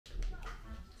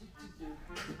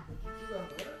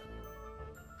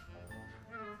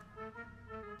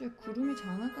쭈쭈 구름이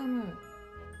장난감을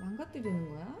망가뜨리는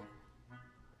거야?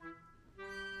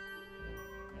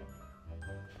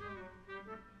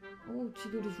 오,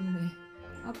 쥐돌이 죽네.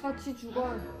 아빠 쥐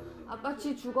죽어요. 아빠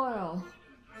쥐 죽어요.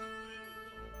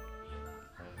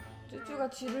 쭈쭈가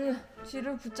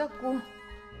쥐를 붙잡고.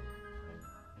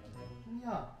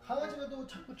 야, 강아지가 너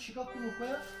자꾸 쥐 갖고 놀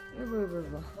거야?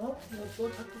 이거. 어?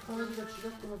 너 자꾸 강아지가 쥐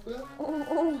갖고 놀 거야?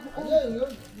 아니야, 이거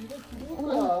구름일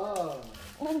거야.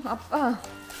 아빠.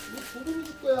 이거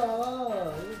구름일 거야.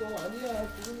 이거 너 아니야.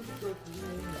 구름일 거야,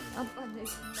 구름이. 아빠,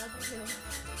 놔주세요.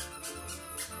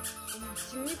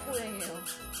 직립보행이에요.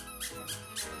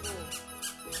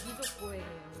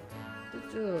 이족보행이에요.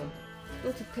 쭈쭈, 또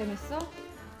득템했어?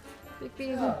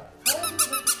 삑삑이. 야, 강아지가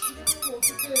자꾸 쥐 갖고 놀면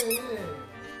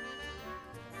어떡해.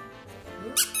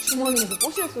 주머니에서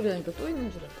뽀시락 소리 하니까 또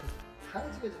있는 줄 알았어.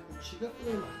 강아지가 자꾸 쥐 갖고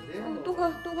놀면 안 돼요.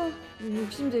 또 가.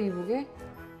 욕심쟁이 보게.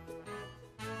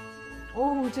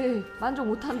 쟤 만족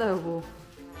못한다, 여보.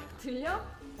 들려?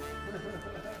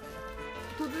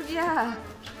 도둑이야.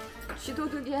 쥐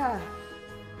도둑이야.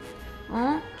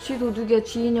 어? 쥐 도둑이야,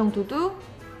 쥐 인형 도둑?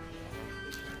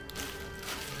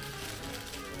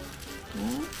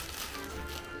 어?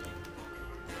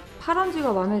 파란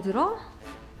쥐가 마음에 들어?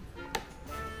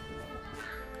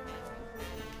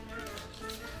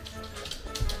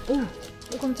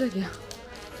 오, 깜짝이야.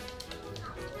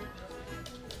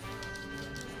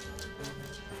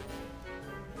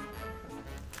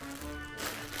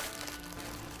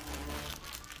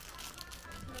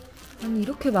 아니,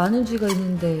 이렇게 많은 쥐가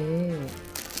있는데,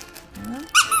 어?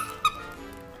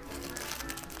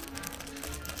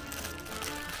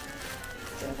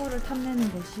 새 거를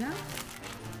탐내는 것이야?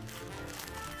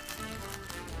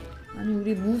 아니,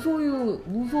 우리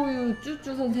무소유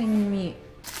쭈쭈 선생님이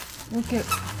이렇게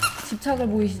집착을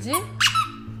보이시지?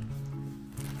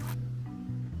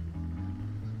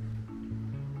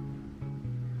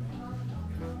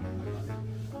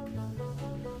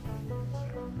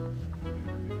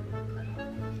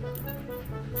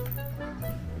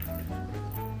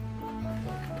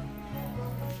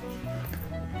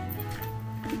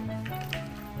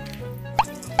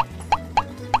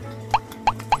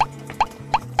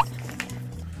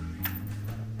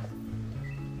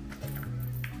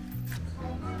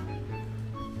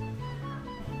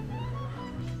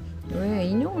 왜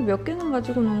인형을 몇 개나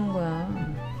가지고 노는 거야?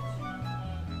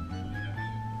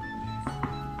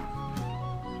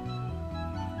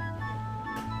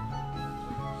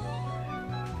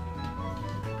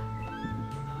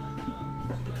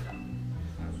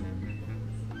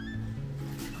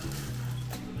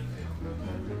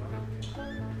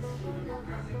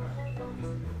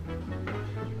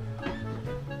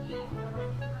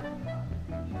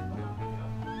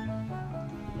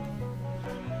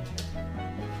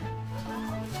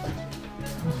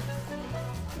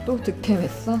 또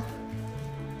득템했어?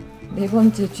 네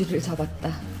번째 쥐를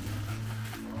잡았다.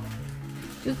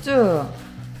 쭈쭈,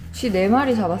 쥐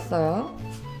 4마리 잡았어요.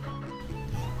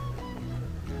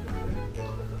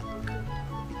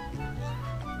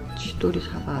 쥐돌이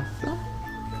잡아왔어?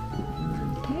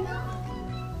 엄마한테?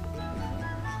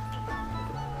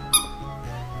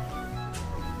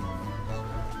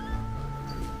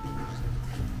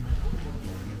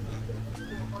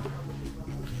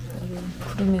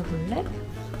 구름이 볼래?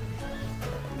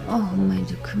 엄마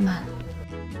이제 그만.